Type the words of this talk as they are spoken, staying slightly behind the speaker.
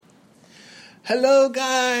Hello,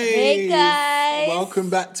 guys. Hey, guys.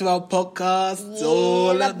 Welcome back to our podcast. Yeah, It's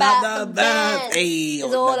all about the band. Hey,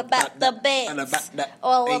 It's all about the band.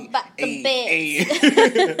 All about the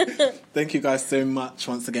band. Thank you guys so much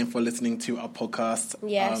once again for listening to our podcast.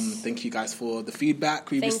 Yes. Thank you guys for the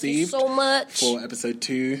feedback we Thank received. you so much. For episode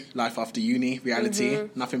 2, Life After Uni, Reality.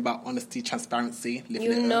 Nothing but honesty, transparency.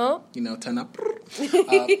 Living turn up.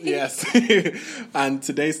 Yes. And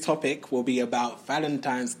today's topic will be about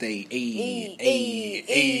Valentine's Day.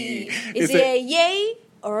 Is it a yay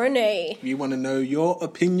or a nay? We want to know your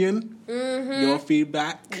opinion, your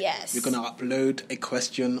feedback. Yes. We're going to upload a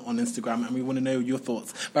question on Instagram and we want to know your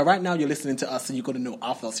thoughts. But right now you're listening to us and you've got to know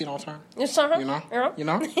our thoughts. You know what I'm saying? You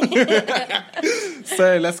know?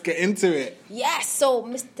 So let's get into it. Yes. So,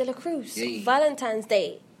 Mr. De La Cruz, Yay. Valentine's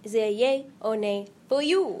Day. Is it a yay or nay for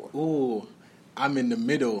you? Ooh, I'm in the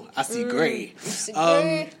middle. I see grey.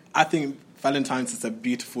 I think Valentine's is a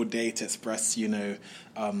beautiful day to express, your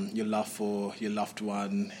love for your loved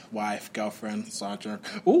one, wife, girlfriend, sergeant.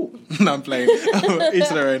 Ooh, no, I'm playing. Each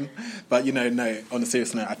their own. But, no, on a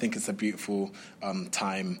serious note, I think it's a beautiful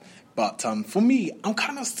time. But for me, I'm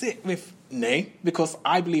kind of sick with nay, because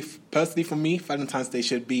I believe, personally for me, Valentine's Day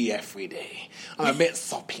should be every day. I'm a bit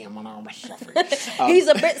soppy. He's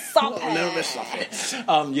a bit soppy. A little bit soppy.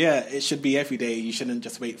 It should be every day. You shouldn't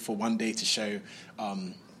just wait for one day to show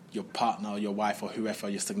your partner, your wife, or whoever,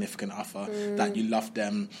 your significant other, that you love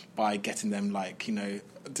them by getting them,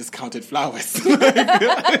 discounted flowers.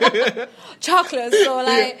 Chocolates, so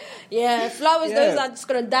flowers, those are just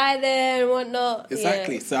going to die there and whatnot.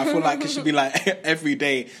 Exactly. Yeah. So I feel like it should be every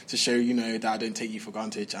day to show, that I don't take you for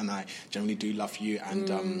granted and I generally do love you,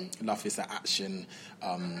 and love is an action.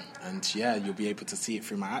 You'll be able to see it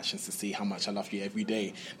through my actions to see how much I love you every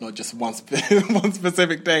day, not just one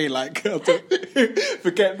specific day,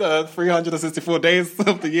 forget the 364 days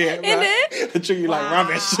of the year. I treat you like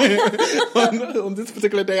rubbish. on this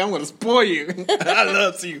particular day, I'm going to spoil you. I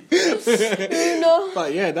love you.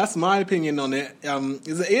 But yeah, that's my opinion on it.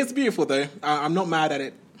 It's beautiful though. I'm not mad at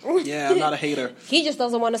it. Yeah, I'm not a hater. He just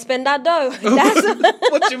doesn't want to spend that dough.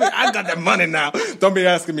 What you mean? I got the money now. Don't be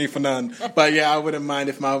asking me for none. But yeah, I wouldn't mind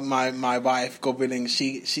if my wife, God willing,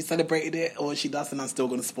 she celebrated it, or she doesn't. I'm still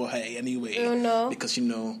going to support her anyway. Because you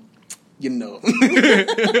know.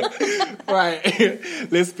 Right.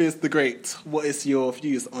 Let's face the great. What is your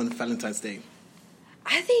views on Valentine's Day?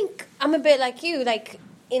 I think I'm a bit like you,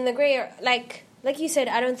 in the grey, like you said,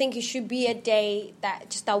 I don't think it should be a day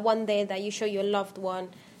that one day that you show your loved one,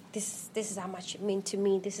 this is how much it means to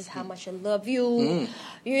me, this is how much I love you,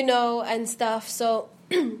 and stuff. So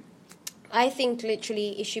I think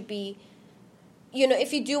literally it should be,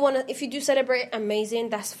 if you do celebrate, amazing,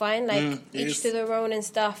 that's fine, each to their own and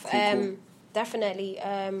stuff. Cool. Definitely.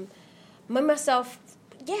 Myself,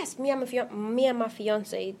 yes, me and my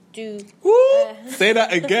fiance do. Say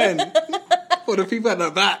that again. For the people at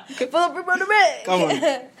the back. Come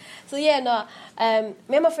on. So me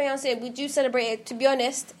and my fiance, we do celebrate it. To be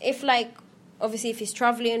honest, obviously if he's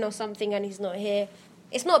traveling or something and he's not here,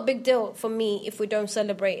 it's not a big deal for me if we don't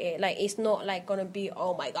celebrate it. It's not gonna be,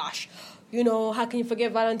 oh my gosh, how can you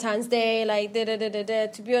forget Valentine's Day?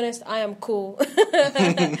 To be honest, I am cool.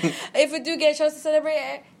 If we do get a chance to celebrate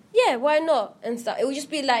it, yeah, why not? And stuff. It would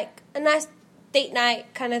just be a nice date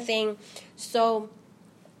night kind of thing. So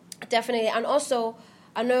definitely. And also,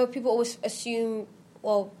 I know people always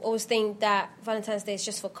always think that Valentine's Day is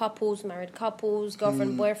just for couples, married couples,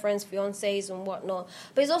 girlfriend, boyfriends, fiancés and whatnot.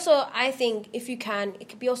 But it's also, I think, if you can, it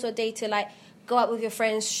could be also a day to go out with your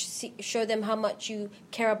friends, show them how much you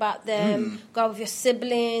care about them, go out with your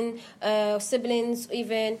siblings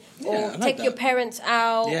even, or take your parents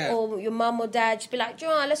out, or your mum or dad, just be like,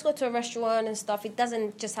 Joanne, let's go to a restaurant and stuff. It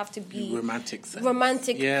doesn't just have to be romantic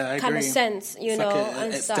kind of sense, it's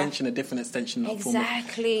and extension, a different extension of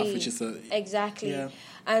exactly form of, which is exactly. Yeah.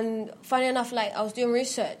 And funny enough, I was doing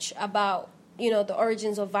research about the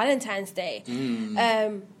origins of Valentine's Day.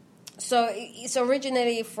 So it's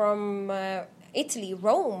originally from Italy,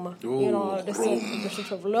 Rome. Ooh, the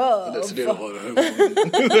city of love.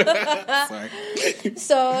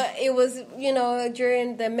 So it was,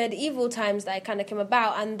 during the medieval times that it kind of came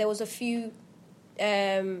about, and there was a few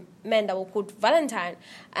men that were called Valentine,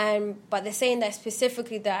 but they're saying that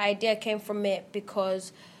specifically the idea came from it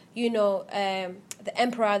because, the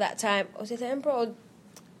emperor at that time, was it the emperor or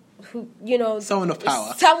who, someone of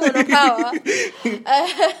power.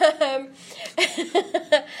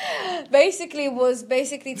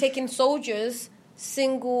 basically taking soldiers,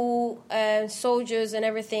 single soldiers and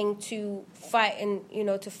everything to fight in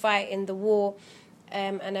the war,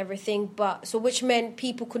 and everything. But so which meant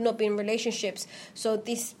people could not be in relationships. So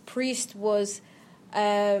this priest was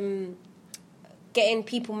getting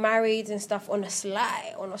people married and stuff on a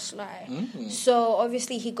sly. So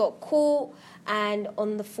obviously he got caught, and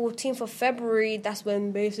on the 14th of February, that's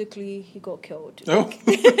when basically he got killed. Oh,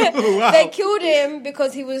 wow. They killed him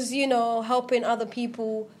because he was, helping other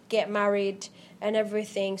people get married and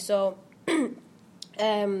everything. So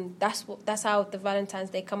that's how the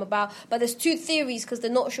Valentine's Day come about. But there's two theories because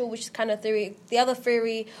they're not sure which kind of theory. The other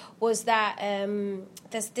theory was that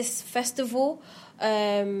there's this festival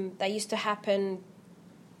that used to happen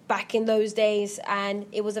back in those days, and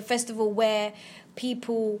it was a festival where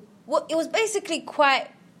people... Well, it was basically quite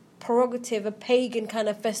prerogative, a pagan kind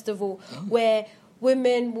of festival where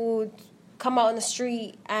women would come out on the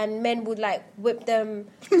street and men would whip them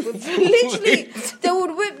with, literally they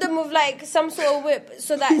would whip them with some sort of whip,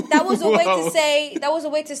 so that was a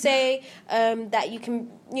way to say that you can,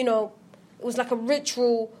 it was like a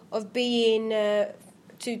ritual of being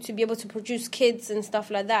to be able to produce kids and stuff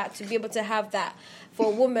like that, to be able to have that for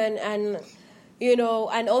a woman. And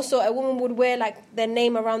and also a woman would wear their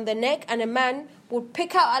name around their neck, and a man would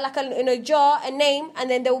pick out in a jar a name, and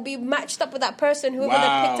then they will be matched up with that person, whoever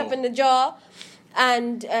they picked up in the jar,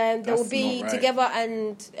 and they will be together,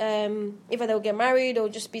 and either they'll get married or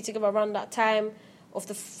just be together around that time of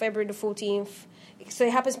the February the 14th. So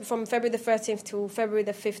it happens from February the 13th to February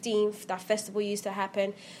the 15th. That festival used to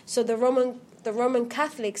happen. So the Roman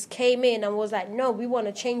Catholics came in and was like, no, we want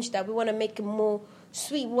to change that. We want to make it more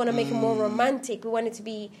sweet. We want to make it more romantic. We want it to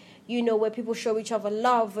be, where people show each other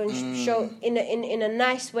love and show in a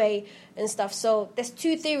nice way and stuff. So there's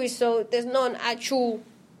two theories. So there's not an actual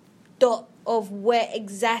dot of where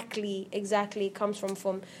exactly it comes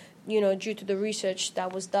from, due to the research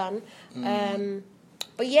that was done.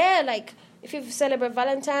 But yeah, if you celebrate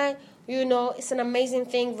Valentine, it's an amazing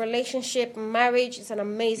thing. Relationship, marriage, it's an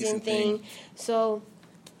amazing thing. So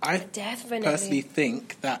I definitely personally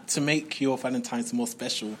think that to make your Valentine's more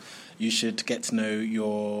special, you should get to know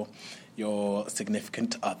your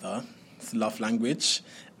significant other's love language.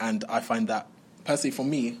 And I find that, personally for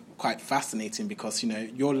me, quite fascinating because,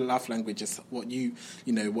 your love language is what you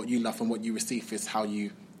love, and what you receive is how you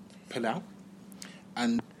pull out.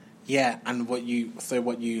 And yeah, and so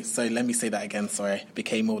let me say that again, sorry,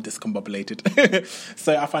 became more discombobulated.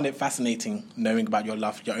 So I find it fascinating knowing about your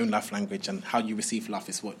own love language, and how you receive love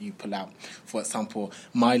is what you pull out. For example,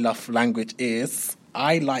 my love language is,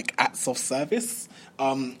 I like acts of service.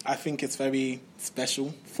 I think it's very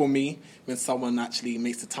special for me when someone actually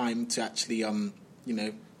makes the time to actually,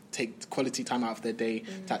 take quality time out of their day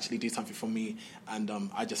to actually do something for me. And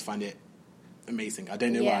I just find it amazing. I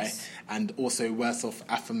don't know why. And also words of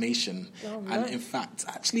affirmation. And in fact,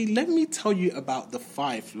 actually, let me tell you about the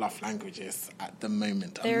 5 love languages at the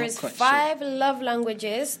moment. There is 5 love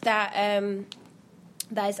languages that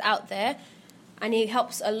is out there, and it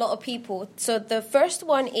helps a lot of people. So the first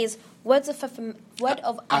one is word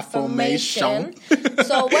of affirmation.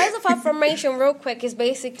 So words of affirmation, real quick, is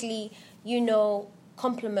basically,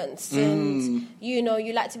 compliments, and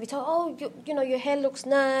you like to be told, your hair looks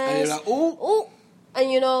nice, and you're like, oh,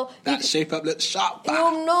 and that shape up looks sharp.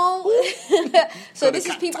 So this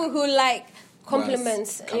is people who like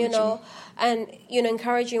compliments, and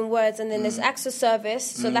encouraging words. And then there's acts of service,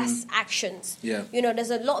 so that's actions. There's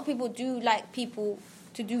a lot of people do like people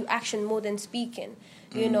to do action more than speaking.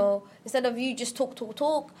 Instead of you just talk,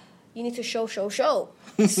 you need to show. So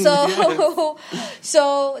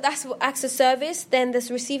so that's acts of service. Then there's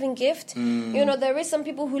receiving gift. There is some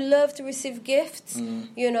people who love to receive gifts.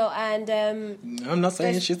 And I'm not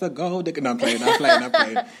saying she's a gold digger. No, I'm playing.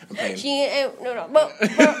 She ain't no.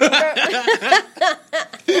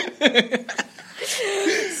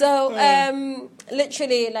 So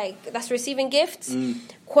literally, that's receiving gifts.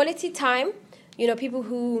 Quality time. People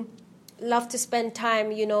who love to spend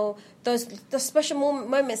time, those special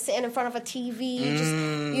moments sitting in front of a TV,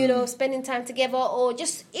 just, spending time together, or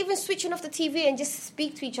just even switching off the TV and just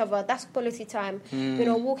speak to each other. That's quality time.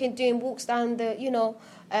 Doing walks down the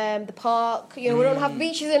park. We don't have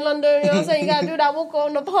beaches in London, so you got to do that walk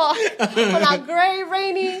on the park, on that grey,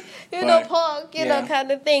 rainy, park,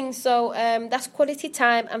 kind of thing. So that's quality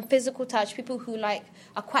time. And physical touch, people who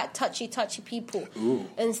are quite touchy people. Ooh.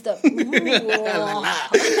 And stuff.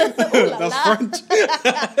 That's French.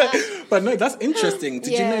 But no, that's interesting.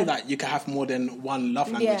 Did you know that you can have more than one love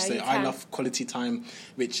language? So I love quality time,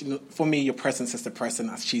 which for me, your presence is the present,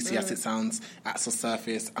 as cheesy as it sounds, acts of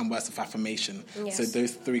service, and words of affirmation. Yes. So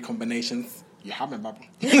those 3 combinations, you have it, Bubble.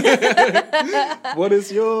 What is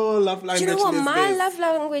your love language? Do you know what my love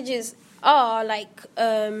languages are?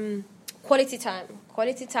 quality time.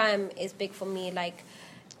 Quality time is big for me. Like,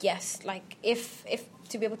 yes, like if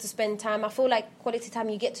to be able to spend time, I feel like quality time,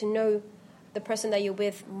 you get to know the person that you're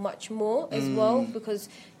with much more as well, because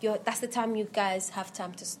that's the time you guys have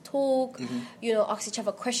time to talk, ask each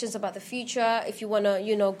other questions about the future, if you want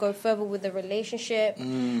to, go further with the relationship.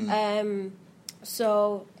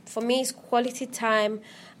 So for me, it's quality time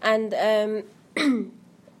and,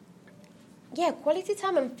 quality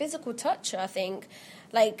time and physical touch, I think.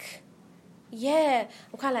 Like, yeah,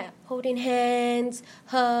 I'm kind of like holding hands,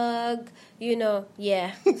 hug,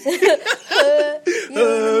 yeah.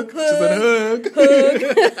 Hug.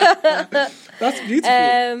 That's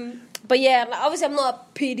beautiful. But yeah, like, obviously I'm not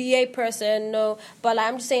a PDA person, no. But like,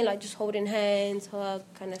 I'm just saying, like, just holding hands, hug,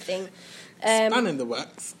 kind of thing. Spanning the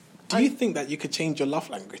works. Do you think that you could change your love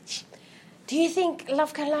language? Do you think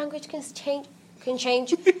love language can change?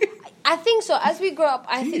 I think so. As we grow up,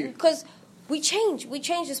 I think because we change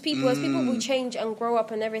as people. As people, we change and grow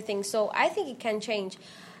up and everything. So I think it can change.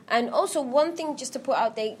 And also, one thing just to put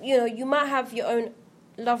out there, you might have your own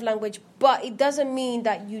love language, but it doesn't mean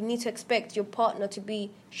that you need to expect your partner to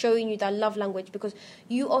be showing you that love language, because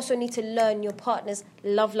you also need to learn your partner's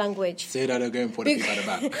love language. Say that again for the people at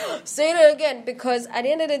the back. Say that again, because at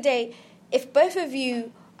the end of the day, if both of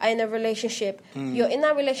you are in a relationship, you're in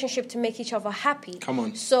that relationship to make each other happy. Come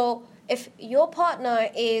on. So if your partner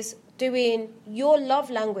is doing your love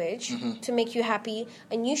language to make you happy,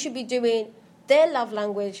 and you should be doing their love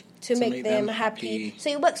language to make them happy. So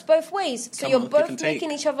it works both ways. So you're both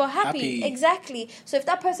making each other happy. Exactly. So if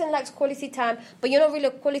that person likes quality time, but you're not really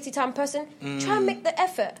a quality time person, try and make the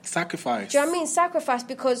effort. Sacrifice. Do you know what I mean? Sacrifice,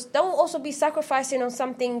 because they will also be sacrificing on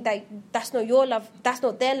something that's not your love, that's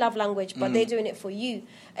not their love language, but they're doing it for you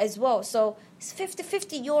as well. So it's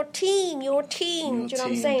 50-50, your team. Do you know what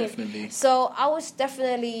I'm saying? Definitely. So I was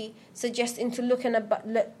definitely suggesting to looking about,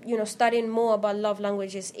 studying more about love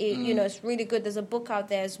languages. It's really good. There's a book out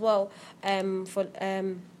there as well that's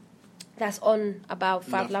on about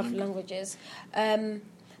 5 love languages. But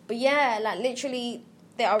yeah, like literally,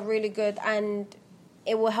 they are really good, and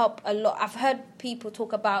it will help a lot. I've heard people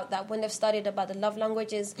talk about that when they've studied about the love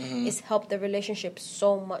languages, it's helped the relationship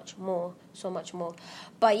so much more.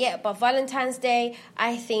 But Valentine's Day,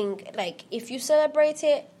 I think, like, if you celebrate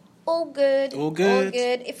it, all good.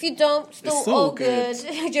 If you don't, still all good.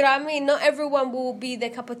 Do you know what I mean? Not everyone will be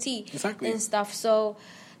their cup of tea. Exactly. And stuff. So,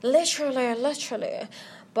 literally.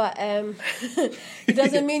 But it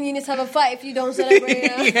doesn't mean you need to have a fight if you don't celebrate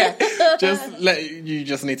it. Yeah, you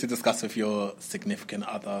just need to discuss with your significant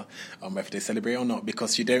other whether they celebrate or not,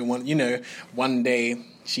 because you don't want, one day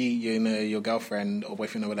your girlfriend or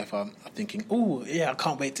boyfriend or whatever are thinking, oh yeah, I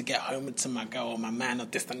can't wait to get home to my girl or my man or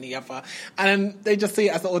this and the other, and then they just see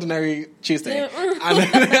it as an ordinary Tuesday,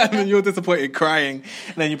 and then you're disappointed, crying,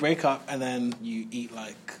 and then you break up, and then you eat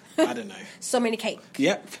like, I don't know, so many cake.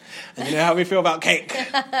 Yep. And you know how we feel about cake.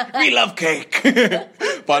 We love cake.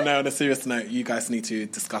 But no, on a serious note, you guys need to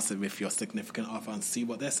discuss it with your significant other and see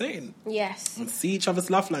what they're saying. Yes. And see each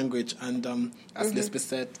other's love language. And as Lisbeth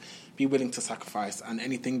said, be willing to sacrifice. And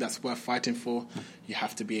anything that's worth fighting for, you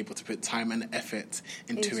have to be able to put time and effort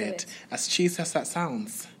into it. As cheesy as that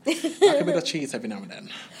sounds. Like a bit of cheese every now and then.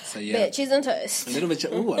 So yeah. Bit of cheese on toast. A little bit. I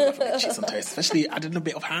love a bit of cheese on toast. Especially adding a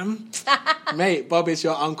bit of ham. Mate, Bob is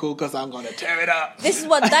your uncle because I'm going to tear it up. This is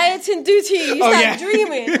what dieting do to you. You start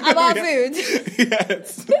dreaming about food.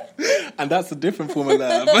 Yes. And that's a different form of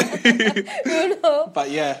love. But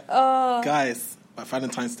yeah, guys,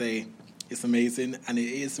 Valentine's Day is amazing, and it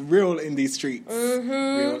is real in these streets.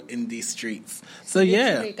 Real in these streets. So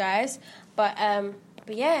literally, yeah, guys. But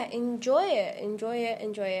yeah, enjoy it.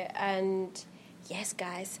 And yes,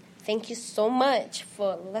 guys, thank you so much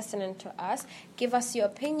for listening to us. Give us your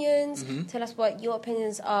opinions. Tell us what your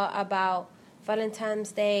opinions are about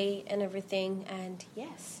Valentine's Day and everything. And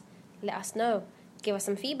yes, let us know. Give us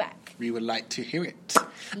some feedback. We would like to hear it.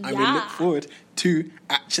 And we look forward to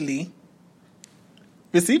actually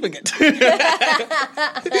receiving it.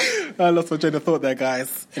 I lost my train of thought there,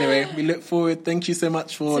 guys. Anyway, we look forward. Thank you so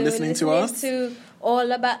much for listening to us.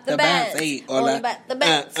 All about the bands. All about the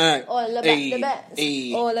bands. All about the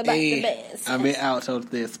bands. All about the bands. And we're out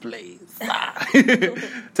of this place.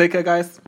 Take care, guys.